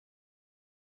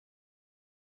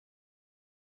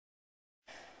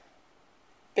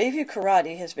Bayview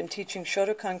Karate has been teaching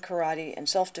Shotokan karate and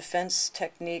self-defense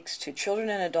techniques to children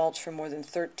and adults for more than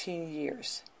 13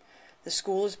 years. The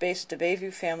school is based at the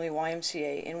Bayview Family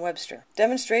YMCA in Webster.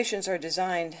 Demonstrations are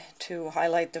designed to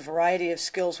highlight the variety of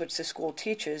skills which the school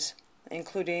teaches,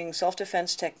 including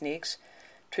self-defense techniques,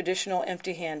 traditional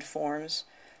empty hand forms,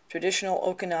 traditional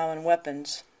Okinawan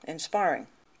weapons, and sparring.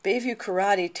 Bayview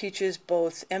Karate teaches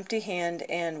both empty hand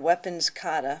and weapons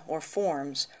kata, or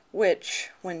forms, which,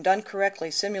 when done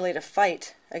correctly, simulate a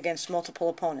fight against multiple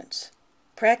opponents.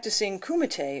 Practicing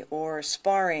kumite, or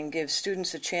sparring, gives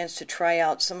students a chance to try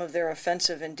out some of their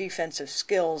offensive and defensive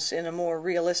skills in a more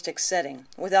realistic setting,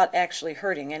 without actually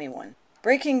hurting anyone.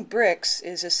 Breaking bricks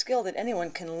is a skill that anyone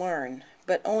can learn,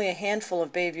 but only a handful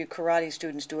of Bayview Karate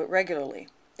students do it regularly.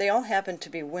 They all happen to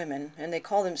be women, and they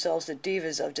call themselves the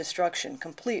Divas of Destruction,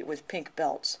 complete with pink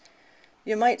belts.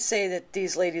 You might say that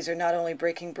these ladies are not only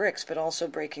breaking bricks, but also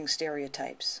breaking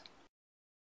stereotypes.